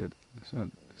protected.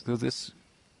 So this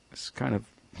is kind of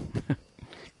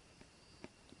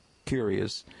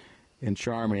curious and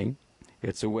charming.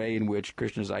 It's a way in which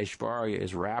Krishna's Aishvarya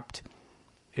is wrapped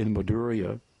in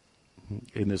Madhurya,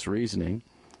 in this reasoning,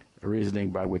 a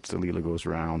reasoning by which the Leela goes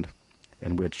round,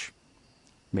 and which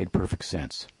made perfect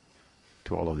sense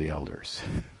to all of the elders.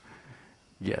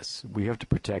 Yes, we have to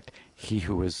protect. He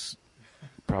who is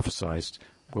prophesied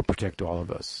will protect all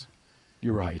of us.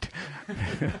 You're right.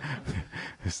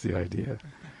 That's the idea.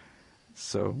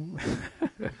 So,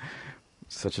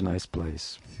 such a nice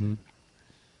place.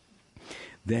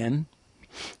 Then,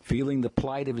 feeling the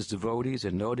plight of his devotees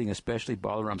and noting especially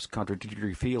Balaram's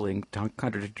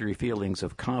contradictory feelings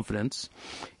of confidence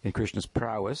in Krishna's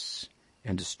prowess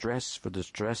and distress for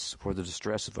the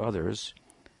distress of others,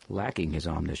 lacking his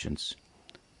omniscience,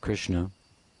 Krishna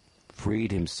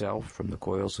freed himself from the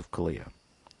coils of Kaliya.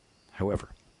 However,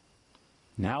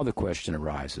 Now the question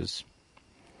arises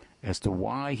as to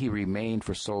why he remained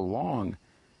for so long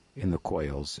in the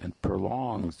coils and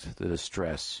prolonged the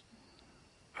distress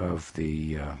of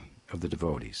the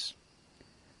devotees.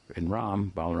 In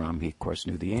Balaram, he of course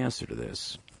knew the answer to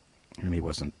this, and he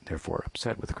wasn't therefore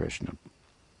upset with Krishna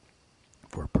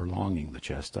for prolonging the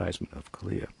chastisement of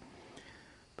Kaliya.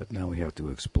 But now we have to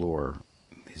explore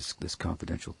this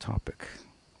confidential topic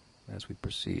as we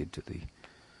proceed to the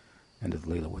end of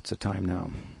the Leela. What's the time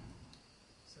now?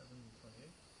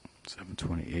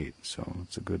 7:28. So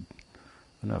it's a good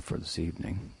enough for this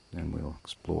evening, and we'll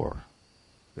explore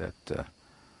that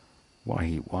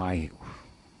why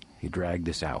he dragged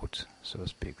this out, so to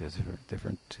speak. There's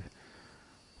different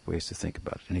ways to think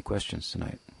about it. Any questions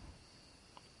tonight?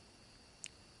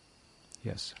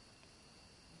 Yes.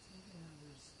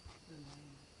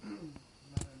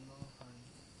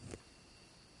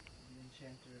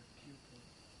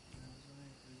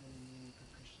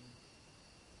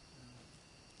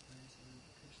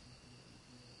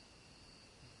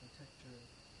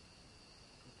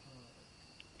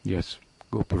 Yes,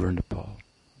 Gopavrindapal.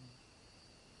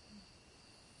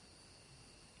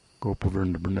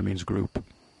 Gopavrindha means group.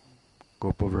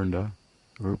 Gopavrinda,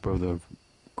 group of the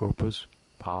Gopas.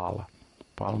 Pala.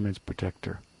 Pala means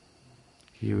protector.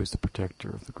 He was the protector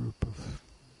of the group of.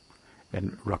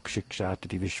 And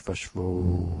Rakshikshati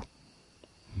Vishvashvo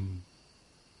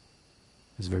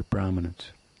is very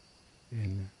prominent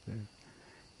in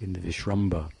the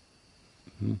Vishramba.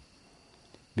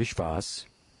 Vishvas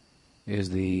is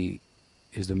the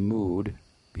mood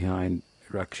behind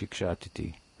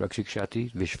Rakshikshati.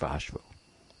 Rakshikshati Vishvashvo.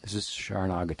 This is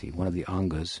Sharanagati, one of the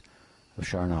angas of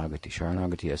Sharanagati.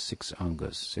 Sharanagati has 6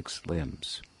 angas, 6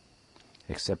 limbs.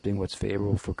 Accepting what's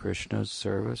favorable for Krishna's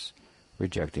service,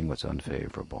 rejecting what's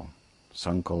unfavorable.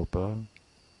 Sankalpa,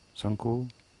 Sankul,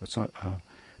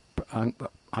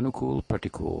 Anukul,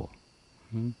 Pratikul.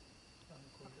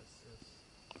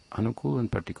 Anukul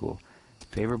and Pratikul.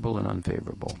 Favorable and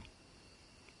unfavorable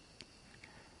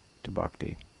to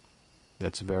bhakti.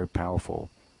 That's a very powerful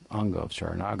anga of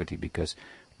Sharanagati, because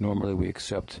normally we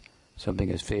accept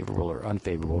something as favorable or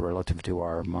unfavorable relative to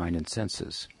our mind and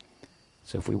senses.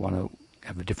 So if we want to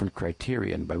have a different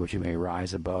criterion by which we may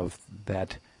rise above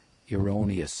that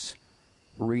erroneous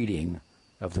reading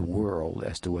of the world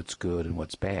as to what's good and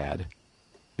what's bad,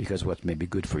 because what may be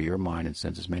good for your mind and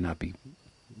senses may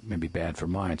be bad for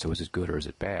mine, so is it good or is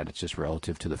it bad? It's just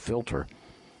relative to the filter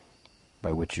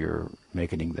by which you're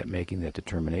making that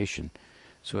determination.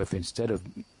 So if instead of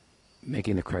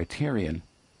making the criterion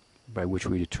by which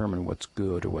we determine what's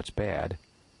good or what's bad,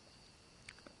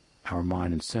 our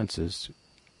mind and senses,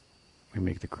 we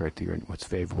make the criterion what's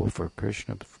favorable for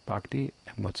Krishna bhakti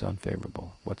and what's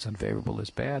unfavorable. What's unfavorable is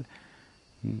bad,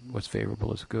 what's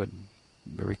favorable is good.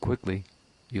 Very quickly,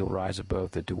 you'll rise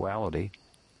above the duality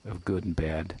of good and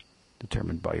bad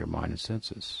determined by your mind and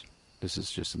senses. This is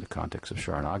just in the context of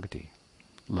Sharanagati,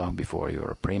 long before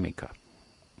you're a premika.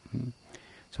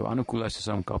 So anukulasya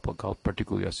sankalpa called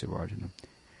partikulyasya varjanam.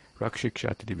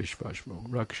 Rakshikshati vishvashvo.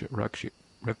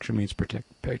 Raksha means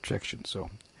protection. So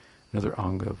another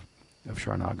anga of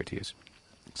Sharanagati is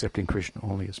accepting Krishna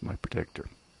only as my protector.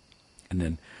 And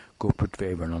then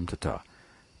Gopratvevaranam tata,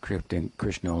 accepting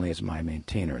Krishna only as my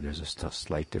maintainer. There's a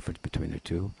slight difference between the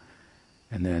two.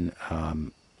 And then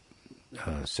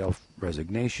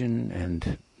self-resignation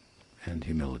and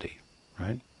humility,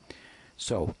 right?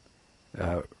 So,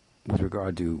 with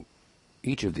regard to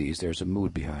each of these, there's a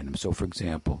mood behind them. So, for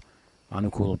example,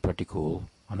 anukul and pratikul,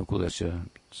 anukulasya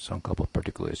sankalpa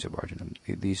partikulasya varjanam.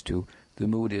 These two, the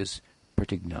mood is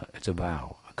pratigna. It's a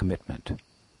vow, a commitment.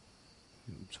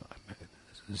 So,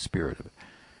 the spirit of it.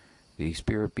 The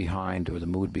spirit behind, or the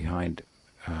mood behind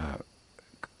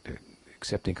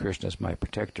accepting Krishna as my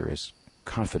protector is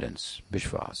confidence,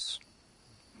 vishvas.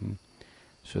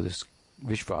 So this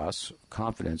vishvas,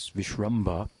 confidence,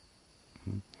 vishramba,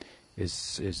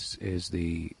 is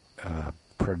the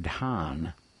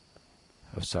pradhan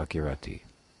of Sakyarati.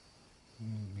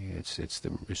 It's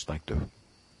like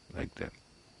the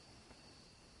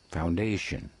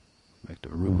foundation, like the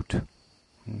root.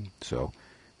 So,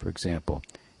 for example,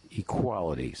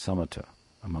 equality, samata,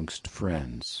 amongst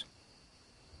friends.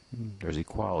 There's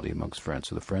equality amongst friends.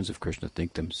 So the friends of Krishna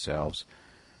think themselves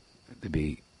to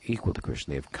be equal to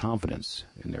Krishna. They have confidence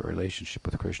in their relationship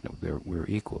with Krishna. We're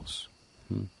equals.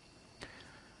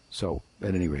 So,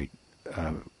 at any rate,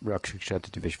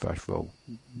 Rakshikshati Vishvashvo,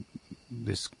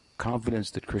 this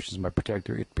confidence that Krishna is my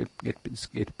protector,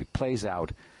 it plays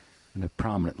out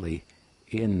prominently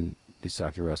in the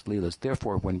Sakya-rasa Leelas.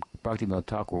 Therefore, when Bhaktivinoda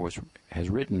Thakur has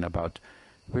written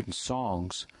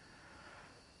songs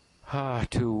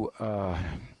through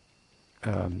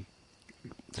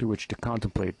which to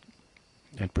contemplate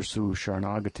and pursue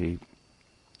Sharanagati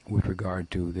with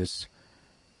regard to this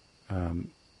Anga,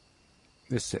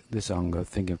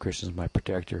 thinking of Krishna as my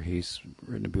protector. He's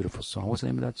written a beautiful song. What's the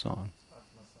name of that song?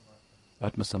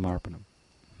 Atma Samarpanam.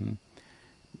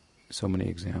 So many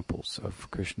examples of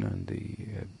Krishna and the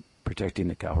protecting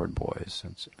the cowherd boys,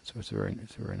 and so it's a very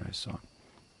nice song.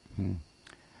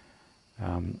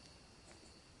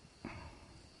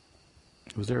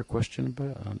 Was there a question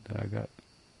about that I got?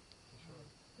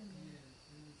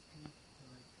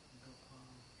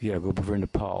 Yeah,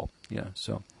 Gopavrinda. Yeah,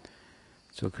 so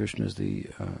Krishna is the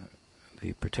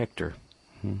protector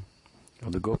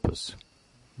of the Gopas,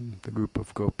 the group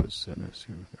of Gopas, and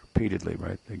repeatedly,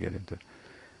 right? They get into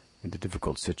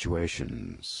difficult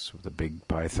situations with a big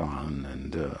python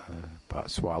and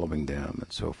swallowing them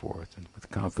and so forth, and with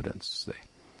confidence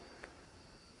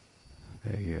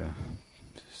they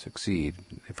succeed.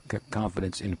 They've got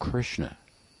confidence in Krishna.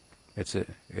 It's a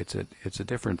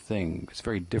different thing. It's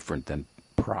very different than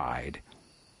pride.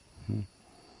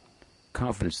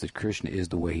 Confidence that Krishna is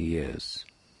the way he is,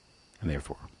 and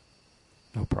therefore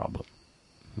no problem.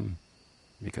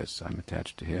 Because I'm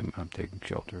attached to him, I'm taking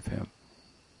shelter of him.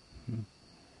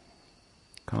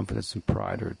 Confidence and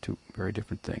pride are two very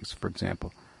different things. For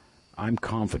example, I'm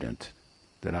confident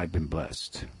that I've been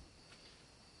blessed.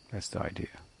 That's the idea.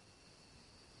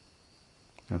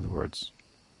 In other words,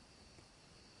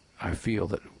 I feel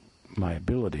that my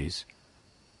abilities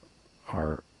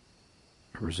are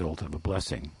a result of a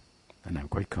blessing, and I'm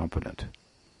quite confident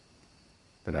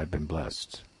that I've been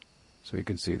blessed. So you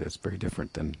can see that's very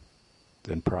different than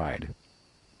pride.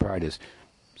 Pride is,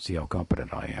 see how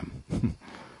competent I am.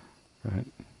 Right?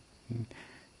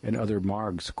 And other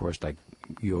margs, of course, like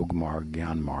Yoga Marg,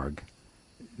 Gyan Marg,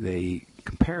 they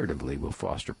comparatively will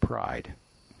foster pride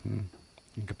in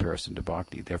comparison to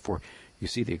Bhakti. Therefore, you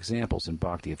see the examples in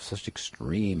Bhakti of such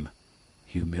extreme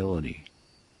humility.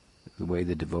 The way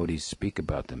the devotees speak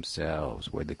about themselves,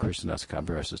 the way the Krishnadas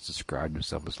Kaviraj has described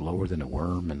himself as lower than a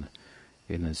worm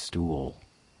in a stool.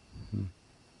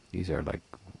 These are like,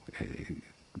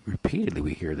 repeatedly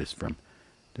we hear this from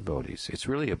devotees. It's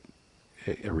really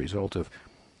a result of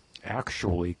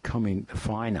actually the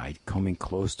finite coming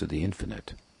close to the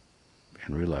infinite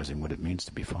and realizing what it means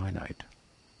to be finite.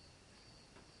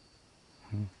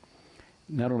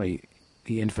 Not only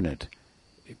the infinite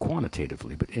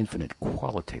quantitatively, but infinite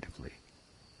qualitatively.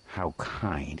 How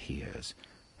kind he is,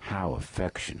 how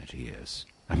affectionate he is.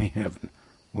 I mean,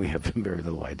 we have very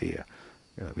little idea.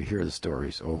 We hear the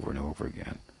stories over and over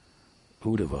again.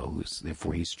 Uddhava,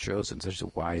 therefore he's chosen such a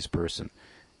wise person,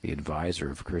 the advisor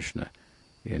of Krishna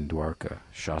in Dwarka,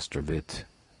 Shastravit,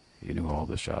 he knew all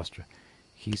the Shastra.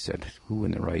 He said, who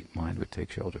in the right mind would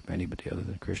take shelter of anybody other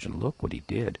than Krishna? Look what he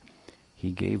did.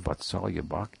 He gave Vatsalya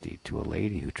Bhakti to a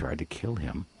lady who tried to kill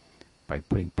him by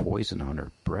putting poison on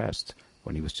her breast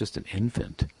when he was just an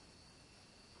infant.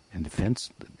 And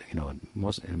in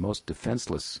most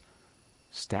defenseless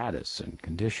status and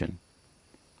condition.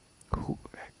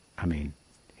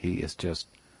 He is just.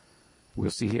 We'll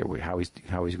see here how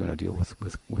he's going to deal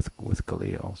with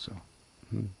Kali also.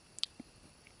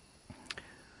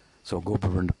 So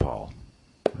Gopavrinda,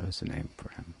 that's the name for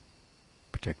him,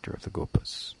 protector of the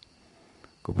Gopas.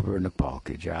 Gopavrinda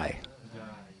ki jai.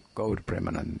 Gaud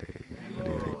Premanande.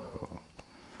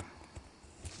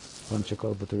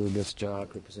 Panchakalpatarubhyascha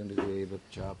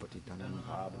kripasindhudevaccha patitanam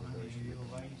bhavanaveshya.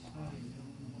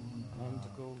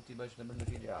 Antakoti Vaishnava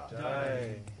ki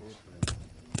jai.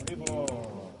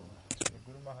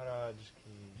 Guru Maharaj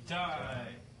ki jai.